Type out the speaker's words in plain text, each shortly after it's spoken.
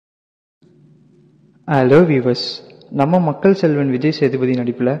Hello viewers, நம்ம மக்கள் செல்வன் விஜய் சேதுபதி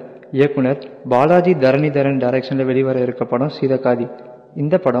நடிப்பில் இயக்குனர் பாலாஜி தரணிதரன் டைரக்ஷனில் வெளிவர இருக்க படம் சீதக்காதி.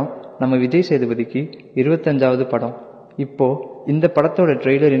 இந்த படம் நம்ம விஜய் சேதுபதிக்கு 25வது படம். இப்போ இந்த படத்தோட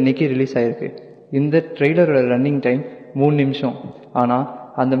ட்ரெய்லர் இன்னைக்கு ரிலீஸ் ஆயிருக்கு. இந்த ட்ரெய்லரோட ரன்னிங் டைம் 3 நிமிஷம். ஆனால்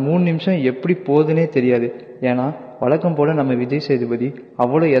அந்த 3 நிமிஷம் எப்படி போகுதுன்னே தெரியாது. ஏன்னா வழக்கம் போல நம்ம விஜய் சேதுபதி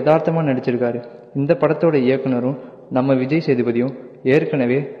அவ்வளோ யதார்த்தமாக நடிச்சிருக்காரு. இந்த படத்தோட இயக்குனரும் நம்ம விஜய் சேதுபதியும்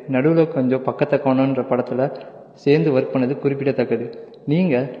ஏற்கனவே நடுவில் கொஞ்சம் பக்கத்தை காணோன்ற படத்தில் சேர்ந்து ஒர்க் பண்ணது குறிப்பிடத்தக்கது.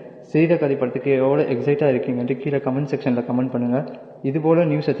 நீங்கள் சீதக்காதி படத்துக்கு எவ்வளோ எக்ஸைட்டாக இருக்கீங்கன்ட்டு கீழே கமெண்ட் செக்ஷனில் கமெண்ட் பண்ணுங்கள். இதுபோல்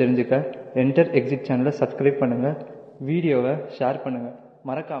நியூஸை தெரிஞ்சுக்க என்டர் எக்ஸிட் சேனலை சப்ஸ்கிரைப் பண்ணுங்கள், வீடியோவை ஷேர் பண்ணுங்கள்,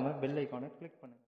 மறக்காமல் பெல் ஐக்கானை கிளிக் பண்ணுங்கள்.